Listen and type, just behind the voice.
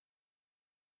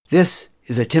This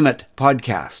is a Timmit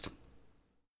podcast.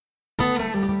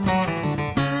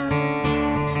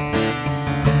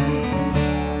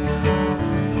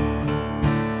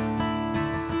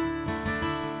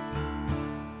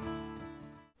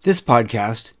 This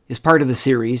podcast is part of the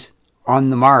series On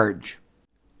the Marge.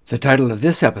 The title of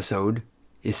this episode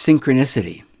is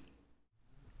Synchronicity.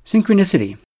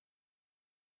 Synchronicity.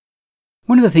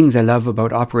 One of the things I love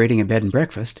about operating a bed and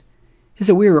breakfast is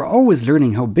that we are always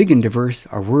learning how big and diverse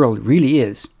our world really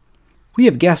is. We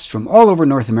have guests from all over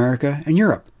North America and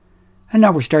Europe, and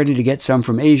now we're starting to get some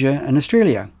from Asia and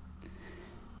Australia.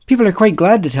 People are quite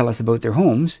glad to tell us about their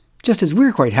homes, just as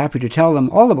we're quite happy to tell them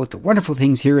all about the wonderful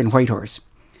things here in Whitehorse.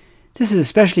 This is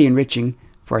especially enriching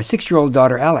for our 6-year-old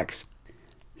daughter Alex.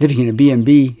 Living in a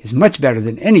B&B is much better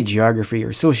than any geography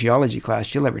or sociology class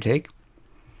she'll ever take.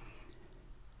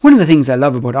 One of the things I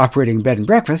love about operating a bed and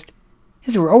breakfast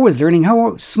is that we're always learning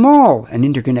how small and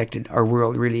interconnected our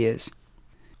world really is.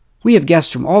 We have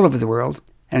guests from all over the world,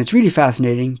 and it's really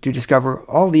fascinating to discover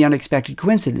all the unexpected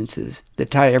coincidences that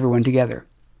tie everyone together.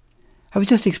 I was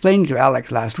just explaining to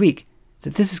Alex last week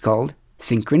that this is called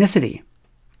synchronicity.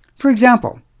 For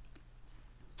example,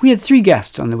 we had 3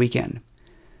 guests on the weekend.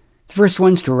 The first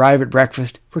ones to arrive at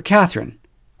breakfast were Catherine,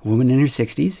 a woman in her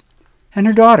 60s, and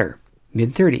her daughter,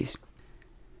 mid-30s.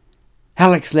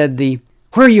 Alex led the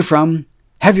 "Where are you from?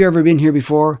 Have you ever been here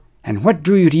before? And what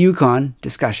drew you to Yukon?"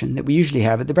 discussion that we usually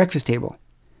have at the breakfast table.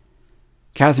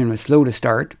 Catherine was slow to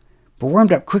start, but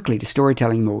warmed up quickly to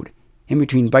storytelling mode, in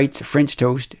between bites of French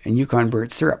toast and Yukon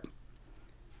birch syrup.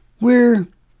 We're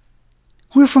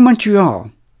from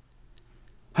Montreal.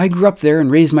 I grew up there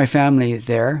and raised my family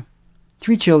there.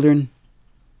 3 children.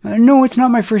 No, it's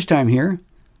not my first time here.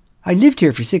 I lived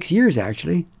here for 6 years,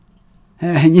 actually.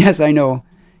 And yes, I know,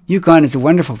 Yukon is a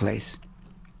wonderful place.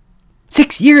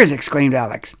 6 years, exclaimed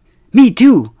Alex. Me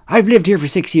too. I've lived here for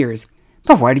 6 years.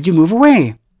 But why did you move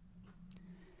away?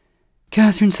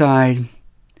 Catherine sighed.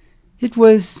 It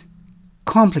was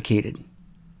complicated.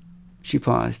 She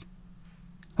paused.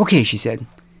 Okay, she said.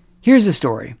 Here's the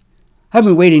story. I've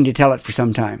been waiting to tell it for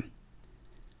some time.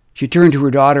 She turned to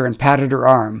her daughter and patted her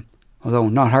arm, although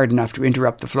not hard enough to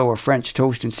interrupt the flow of French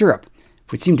toast and syrup,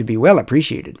 which seemed to be well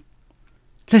appreciated.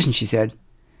 Listen, she said.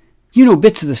 You know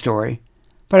bits of the story,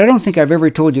 but I don't think I've ever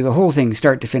told you the whole thing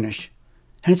start to finish,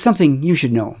 and it's something you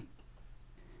should know.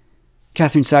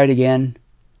 Catherine sighed again,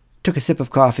 took a sip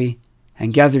of coffee,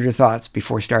 and gathered her thoughts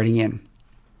before starting in.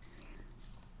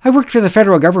 I worked for the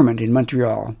federal government in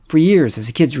Montreal for years as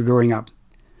the kids were growing up.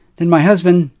 Then my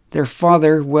husband, their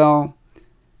father,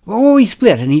 he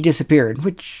split and he disappeared,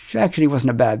 which actually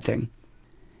wasn't a bad thing.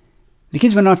 The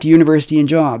kids went off to university and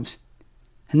jobs.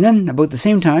 And then, about the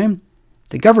same time,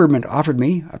 the government offered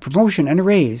me a promotion and a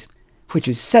raise, which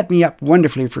would set me up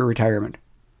wonderfully for retirement.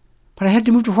 But I had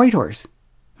to move to Whitehorse.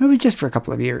 It was just for a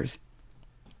couple of years.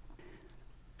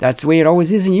 That's the way it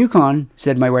always is in Yukon,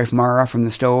 said my wife Mara from the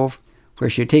stove, where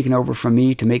she had taken over from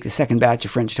me to make the second batch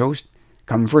of French toast.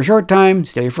 Come for a short time,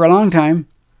 stay for a long time.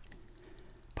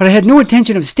 But I had no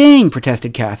intention of staying,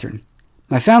 protested Catherine.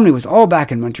 My family was all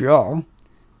back in Montreal.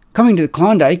 Coming to the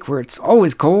Klondike, where it's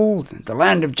always cold, the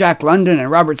land of Jack London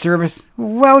and Robert Service,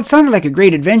 well, it sounded like a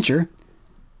great adventure,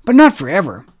 but not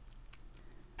forever.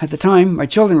 At the time, my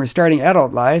children were starting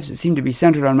adult lives that seemed to be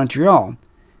centered on Montreal,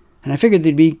 and I figured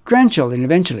they'd be grandchildren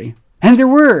eventually. And there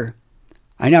were!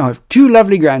 I now have 2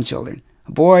 lovely grandchildren,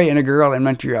 a boy and a girl in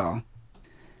Montreal.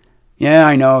 Yeah,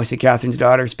 I know, said Catherine's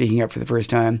daughter, speaking up for the first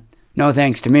time. No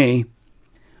thanks to me.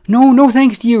 No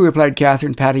thanks to you, replied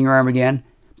Catherine, patting her arm again,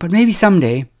 but maybe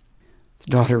someday. The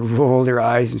daughter rolled her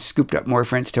eyes and scooped up more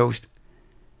French toast.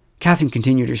 Catherine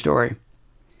continued her story.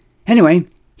 Anyway,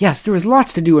 yes, there was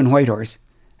lots to do in Whitehorse,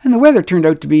 and the weather turned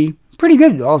out to be pretty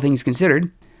good, all things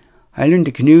considered. I learned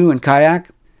to canoe and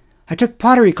kayak. I took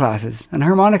pottery classes and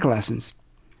harmonica lessons.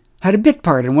 I had a bit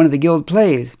part in one of the guild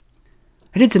plays.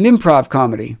 I did some improv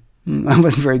comedy. I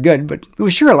wasn't very good, but it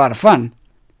was sure a lot of fun.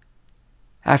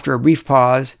 After a brief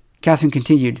pause, Catherine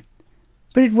continued,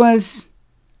 but it was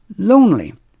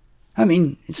lonely. I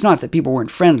mean, it's not that people weren't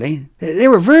friendly. They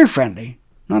were very friendly,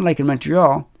 not like in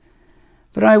Montreal.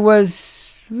 But I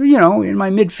was, in my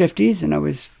mid-50s, and I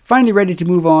was finally ready to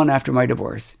move on after my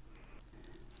divorce.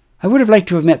 I would have liked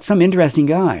to have met some interesting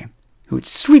guy who would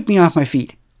sweep me off my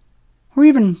feet, or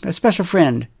even a special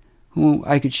friend who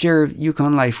I could share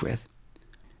Yukon life with.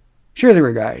 Sure, there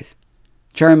were guys,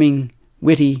 charming,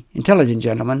 witty, intelligent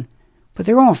gentlemen, but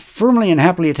they were all firmly and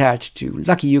happily attached to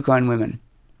lucky Yukon women.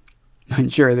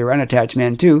 And sure, there were unattached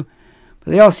men too,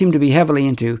 but they all seemed to be heavily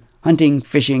into hunting,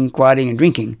 fishing, quadding, and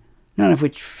drinking, none of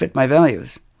which fit my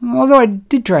values, although I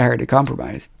did try hard to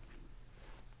compromise.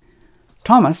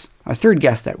 Thomas, our third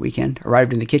guest that weekend,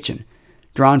 arrived in the kitchen,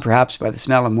 drawn perhaps by the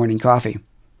smell of morning coffee.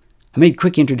 I made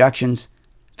quick introductions,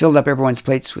 filled up everyone's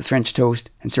plates with French toast,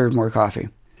 and served more coffee.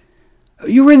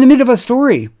 "You were in the middle of a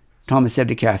story," Thomas said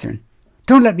to Catherine.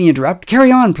 "Don't let me interrupt.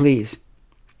 Carry on, please."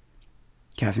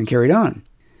 Catherine carried on.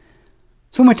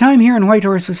 "So my time here in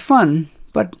Whitehorse was fun,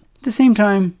 but at the same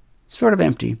time, sort of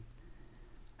empty.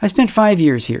 I spent 5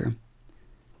 years here.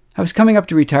 I was coming up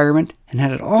to retirement and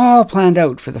had it all planned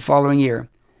out for the following year.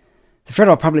 The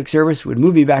Federal Public Service would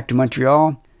move me back to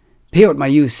Montreal, pay out my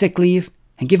used sick leave,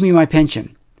 and give me my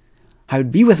pension. I would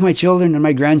be with my children and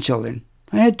my grandchildren.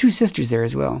 I had 2 sisters there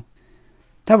as well.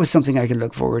 That was something I could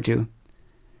look forward to.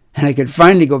 And I could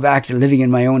finally go back to living in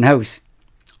my own house.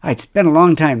 I'd spent a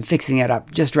long time fixing it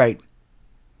up just right.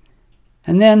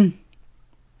 And then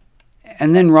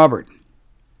Robert.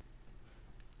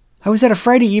 I was at a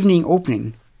Friday evening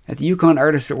opening at the Yukon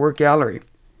Artists at Work Gallery,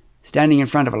 standing in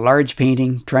front of a large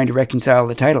painting, trying to reconcile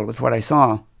the title with what I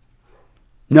saw.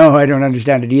 "No, I don't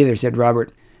understand it either," said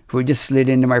Robert, who had just slid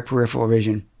into my peripheral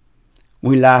vision.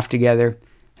 We laughed together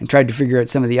and tried to figure out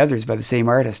some of the others by the same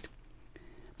artist.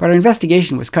 But our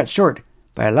investigation was cut short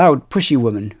by a loud, pushy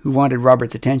woman who wanted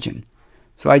Robert's attention,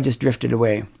 so I just drifted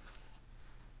away.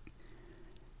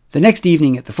 The next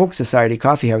evening at the Folk Society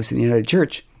Coffee House in the United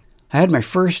Church, I had my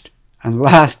first and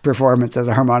last performance as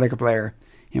a harmonica player,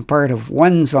 in part of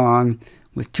one song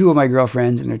with 2 of my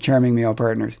girlfriends and their charming male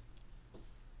partners.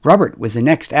 Robert was the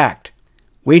next act,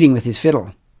 waiting with his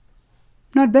fiddle.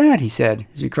 "Not bad," he said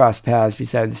as we crossed paths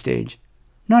beside the stage.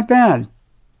 "Not bad."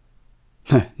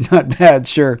 Not bad,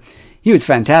 sure. He was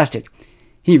fantastic.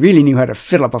 He really knew how to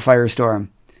fiddle up a firestorm.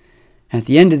 At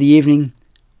the end of the evening,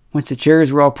 once the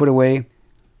chairs were all put away,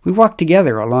 we walked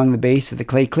together along the base of the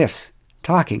clay cliffs,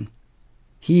 talking,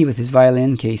 he with his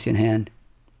violin case in hand.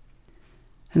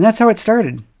 And that's how it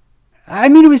started. I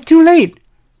mean, it was too late.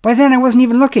 By then I wasn't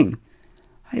even looking.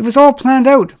 It was all planned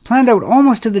out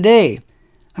almost to the day.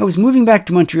 I was moving back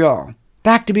to Montreal,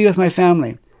 back to be with my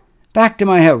family, back to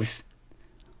my house.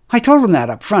 I told him that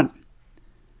up front.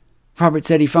 Robert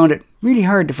said he found it really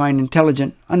hard to find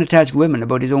intelligent, unattached women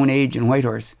about his own age in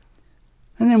Whitehorse.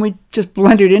 And then we just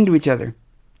blended into each other.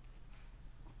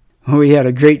 We had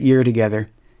a great year together.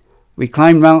 We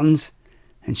climbed mountains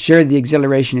and shared the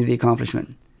exhilaration of the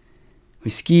accomplishment.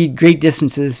 We skied great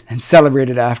distances and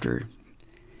celebrated after.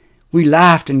 We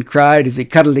laughed and cried as we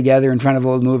cuddled together in front of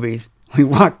old movies. We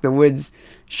walked the woods,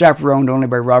 chaperoned only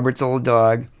by Robert's old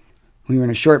dog. We were in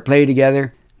a short play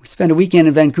together. We spent a weekend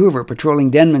in Vancouver patrolling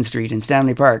Denman Street and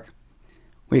Stanley Park.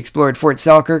 We explored Fort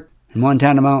Selkirk and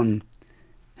Montana Mountain.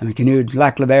 And we canoed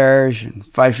Lac Le Berge and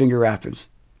Five Finger Rapids.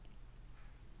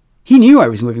 He knew I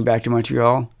was moving back to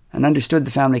Montreal and understood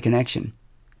the family connection.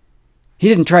 He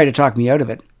didn't try to talk me out of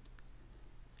it.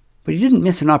 But he didn't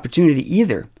miss an opportunity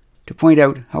either to point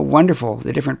out how wonderful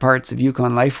the different parts of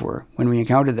Yukon life were when we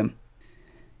encountered them.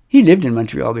 He lived in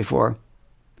Montreal before.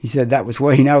 He said that was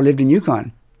why he now lived in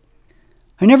Yukon.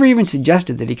 I never even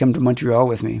suggested that he come to Montreal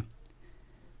with me.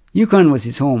 Yukon was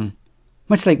his home,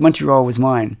 much like Montreal was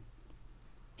mine.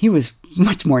 He was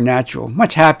much more natural,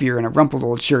 much happier in a rumpled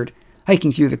old shirt,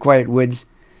 hiking through the quiet woods,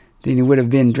 than he would have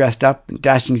been dressed up and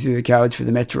dashing through the crowds for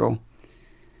the metro.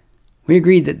 We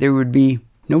agreed that there would be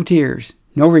no tears,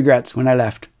 no regrets when I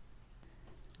left.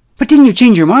 "But didn't you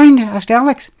change your mind?" asked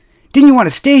Alex. "Didn't you want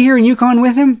to stay here in Yukon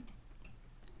with him?"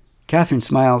 Catherine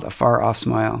smiled a far-off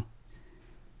smile.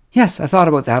 "Yes, I thought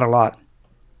about that a lot.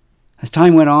 As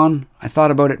time went on, I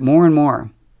thought about it more and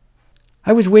more.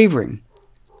 I was wavering.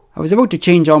 I was about to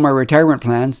change all my retirement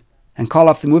plans and call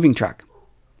off the moving truck."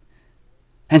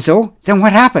 "And so, then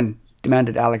what happened?"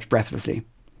 demanded Alex breathlessly.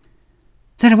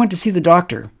 "Then I went to see the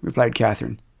doctor," replied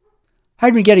Catherine.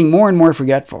 "I'd been getting more and more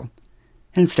forgetful,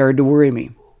 and it started to worry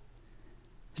me.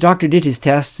 The doctor did his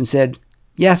tests and said,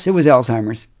 yes, it was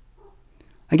Alzheimer's.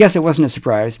 I guess it wasn't a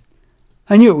surprise.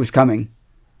 I knew it was coming.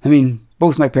 I mean,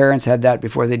 both my parents had that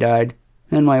before they died,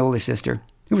 and my older sister.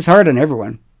 It was hard on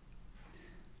everyone."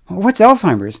 "What's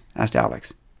Alzheimer's?" asked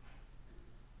Alex.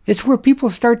 "It's where people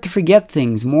start to forget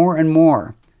things more and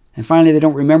more, and finally they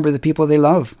don't remember the people they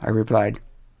love," I replied.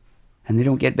 "And they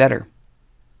don't get better."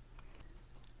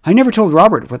 "I never told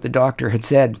Robert what the doctor had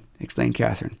said," explained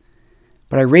Catherine,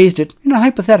 "but I raised it in a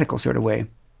hypothetical sort of way.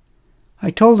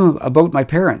 I told him about my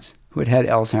parents who had had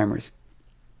Alzheimer's.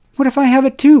 'What if I have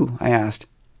it too?' I asked.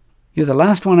 'You're the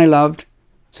last one I loved,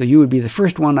 so you would be the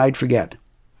first one I'd forget.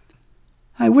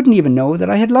 I wouldn't even know that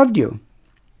I had loved you.'"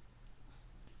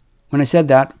 When I said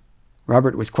that,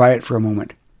 Robert was quiet for a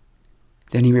moment.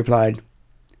 Then he replied,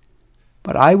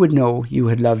 "But I would know you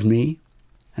had loved me,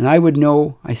 and I would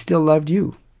know I still loved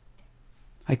you.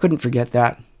 I couldn't forget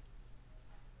that."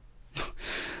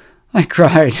 I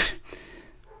cried,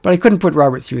 but I couldn't put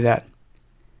Robert through that.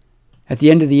 At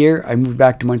the end of the year, I moved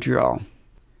back to Montreal.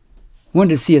 I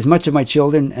wanted to see as much of my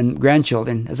children and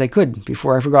grandchildren as I could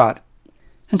before I forgot,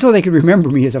 and so they could remember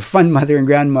me as a fun mother and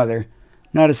grandmother,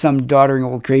 not as some doddering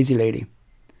old crazy lady.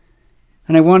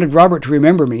 And I wanted Robert to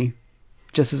remember me,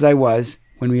 just as I was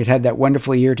when we had had that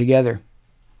wonderful year together.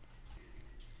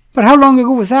 But how long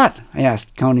ago was that? I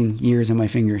asked, counting years on my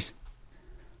fingers.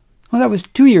 Well, that was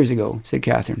 2 years ago, said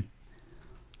Catherine.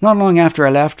 Not long after I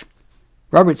left,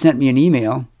 Robert sent me an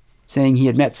email saying he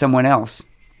had met someone else.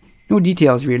 No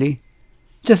details, really.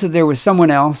 Just that there was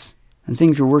someone else and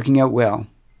things were working out well.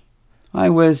 I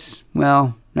was,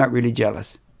 well, not really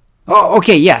jealous. Oh,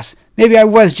 okay, yes. Maybe I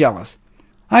was jealous.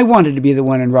 I wanted to be the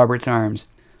one in Robert's arms.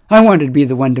 I wanted to be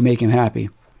the one to make him happy.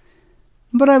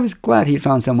 But I was glad he'd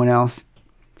found someone else.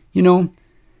 You know,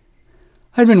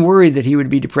 I'd been worried that he would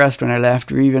be depressed when I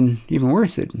left, or even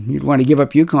worse, that he'd want to give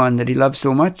up Yukon that he loved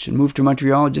so much and move to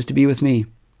Montreal just to be with me.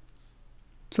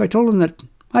 So I told him that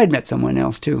I'd met someone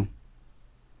else too.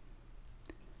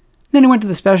 Then I went to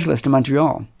the specialist in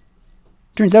Montreal.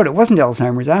 Turns out it wasn't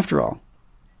Alzheimer's after all.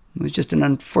 It was just an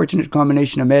unfortunate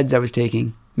combination of meds I was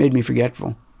taking. Made me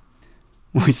forgetful.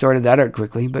 We sorted that out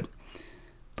quickly, but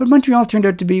Montreal turned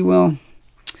out to be, well,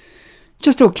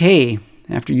 just okay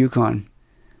after Yukon.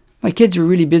 My kids were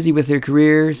really busy with their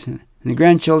careers, and the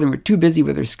grandchildren were too busy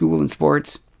with their school and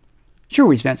sports. Sure,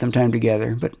 we spent some time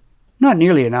together, but not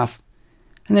nearly enough.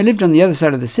 And they lived on the other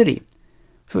side of the city,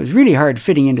 so it was really hard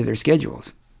fitting into their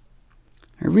schedules.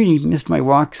 I really missed my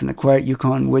walks in the quiet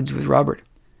Yukon woods with Robert.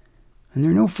 And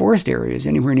there are no forest areas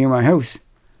anywhere near my house.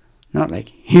 Not like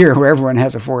here where everyone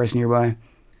has a forest nearby.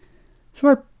 So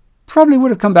I probably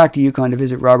would have come back to Yukon to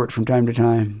visit Robert from time to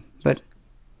time,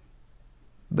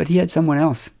 but he had someone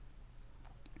else.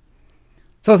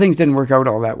 So things didn't work out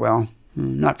all that well.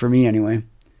 Not for me, anyway.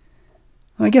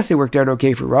 I guess they worked out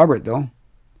okay for Robert, though.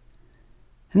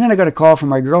 And then I got a call from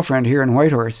my girlfriend here in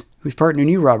Whitehorse, whose partner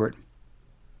knew Robert.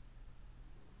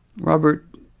 Robert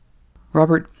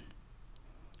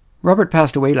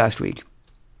passed away last week,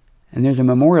 and there's a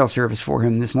memorial service for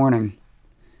him this morning.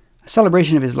 A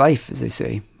celebration of his life, as they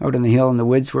say, out on the hill in the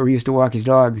woods where we used to walk his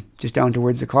dog, just down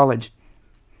towards the college.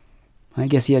 I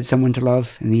guess he had someone to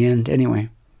love in the end, anyway.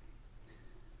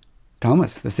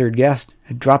 Thomas, the third guest,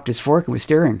 had dropped his fork and was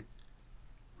staring.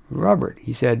 Robert,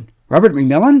 he said. Robert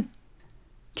McMillan?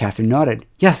 Catherine nodded.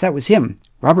 Yes, that was him,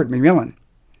 Robert McMillan.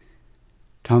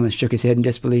 Thomas shook his head in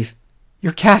disbelief.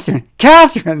 You're Catherine.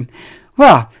 Catherine!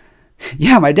 Well,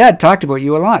 yeah, my dad talked about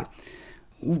you a lot.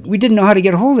 We didn't know how to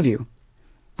get a hold of you.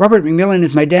 Robert McMillan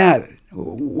is my dad.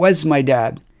 Was my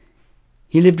dad.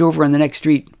 He lived over on the next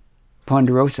street,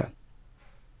 Ponderosa.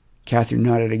 Catherine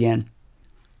nodded again.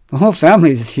 The whole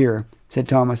family is here, said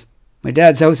Thomas. My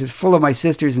dad's house is full of my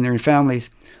sisters and their families.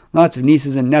 Lots of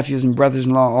nieces and nephews and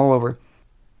brothers-in-law all over.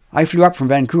 I flew up from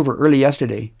Vancouver early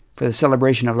yesterday for the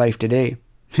celebration of life today.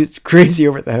 It's crazy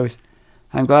over at the house.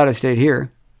 I'm glad I stayed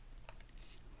here.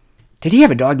 Did he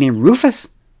have a dog named Rufus?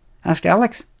 Asked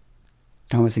Alex.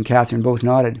 Thomas and Catherine both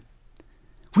nodded.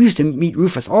 We used to meet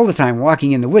Rufus all the time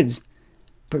walking in the woods.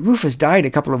 But Rufus died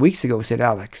a couple of weeks ago, said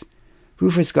Alex.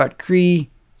 Rufus got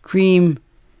cream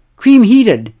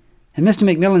heated, and Mr.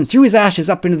 McMillan threw his ashes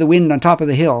up into the wind on top of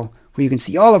the hill, where you can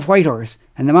see all of Whitehorse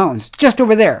and the mountains just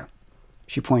over there.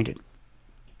 She pointed.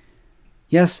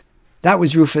 Yes, that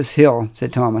was Rufus Hill,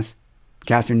 said Thomas.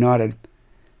 Catherine nodded.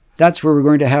 That's where we're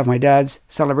going to have my dad's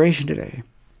celebration today.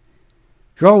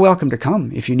 You're all welcome to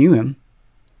come if you knew him.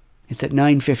 It's at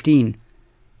 9:15.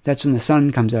 That's when the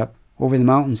sun comes up over the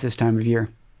mountains this time of year.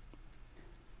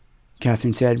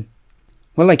 Catherine said,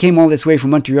 Well, I came all this way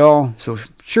from Montreal, so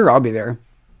sure I'll be there.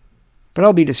 But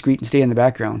I'll be discreet and stay in the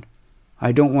background.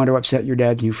 I don't want to upset your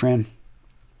dad's new friend.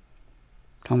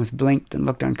 Thomas blinked and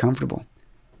looked uncomfortable.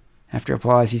 After a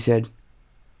pause, he said,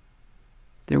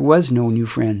 There was no new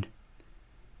friend.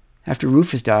 After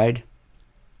Rufus died,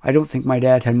 I don't think my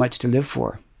dad had much to live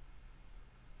for.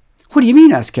 What do you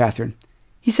mean? Asked Catherine.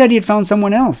 He said he had found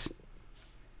someone else.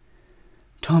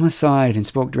 Thomas sighed and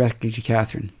spoke directly to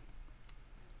Catherine.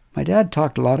 My dad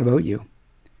talked a lot about you.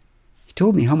 He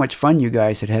told me how much fun you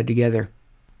guys had had together.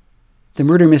 The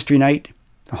murder mystery night,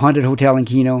 the haunted hotel in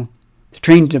Keno, the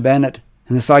train to Bennett,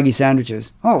 and the soggy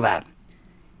sandwiches, all that.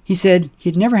 He said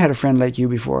he'd never had a friend like you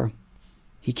before.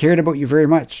 He cared about you very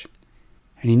much,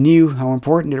 and he knew how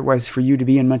important it was for you to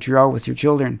be in Montreal with your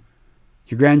children,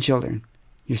 your grandchildren,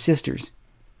 your sisters,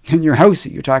 and your house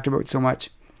that you talked about so much.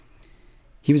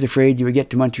 He was afraid you would get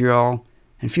to Montreal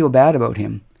and feel bad about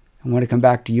him and want to come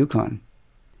back to Yukon.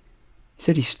 He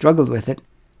said he struggled with it,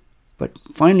 but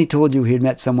finally told you he had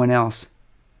met someone else.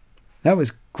 That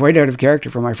was quite out of character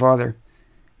for my father.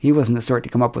 He wasn't the sort to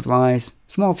come up with lies,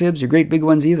 small fibs or great big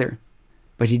ones either.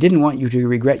 But he didn't want you to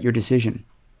regret your decision.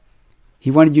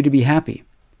 He wanted you to be happy.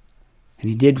 And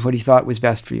he did what he thought was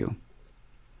best for you.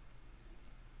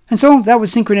 And so that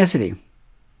was synchronicity.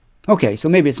 Okay, so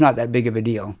maybe it's not that big of a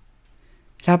deal.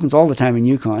 It happens all the time in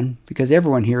Yukon because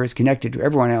everyone here is connected to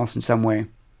everyone else in some way.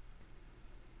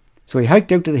 So we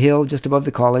hiked out to the hill just above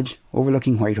the college,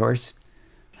 overlooking Whitehorse,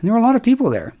 and there were a lot of people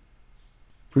there.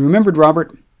 We remembered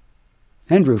Robert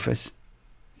and Rufus.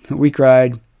 We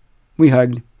cried. We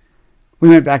hugged. We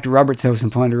went back to Robert's house in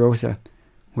Ponderosa,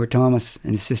 where Thomas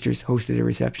and his sisters hosted a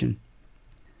reception.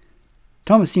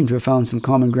 Thomas seemed to have found some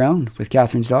common ground with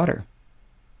Catherine's daughter.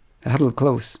 They huddled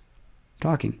close,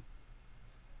 talking.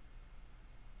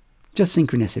 Just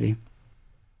synchronicity.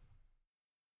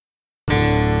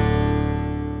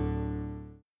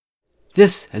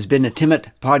 This has been a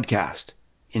Timmit podcast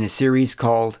in a series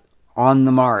called On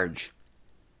the Marge.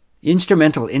 The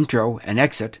instrumental intro and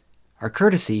exit are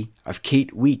courtesy of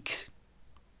Kate Weeks.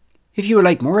 If you would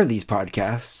like more of these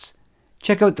podcasts,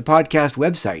 check out the podcast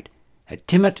website at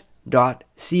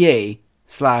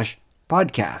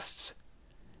timmit.ca/podcasts.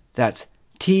 That's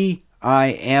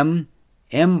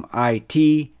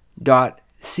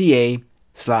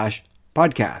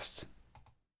TIMMIT.ca/podcasts.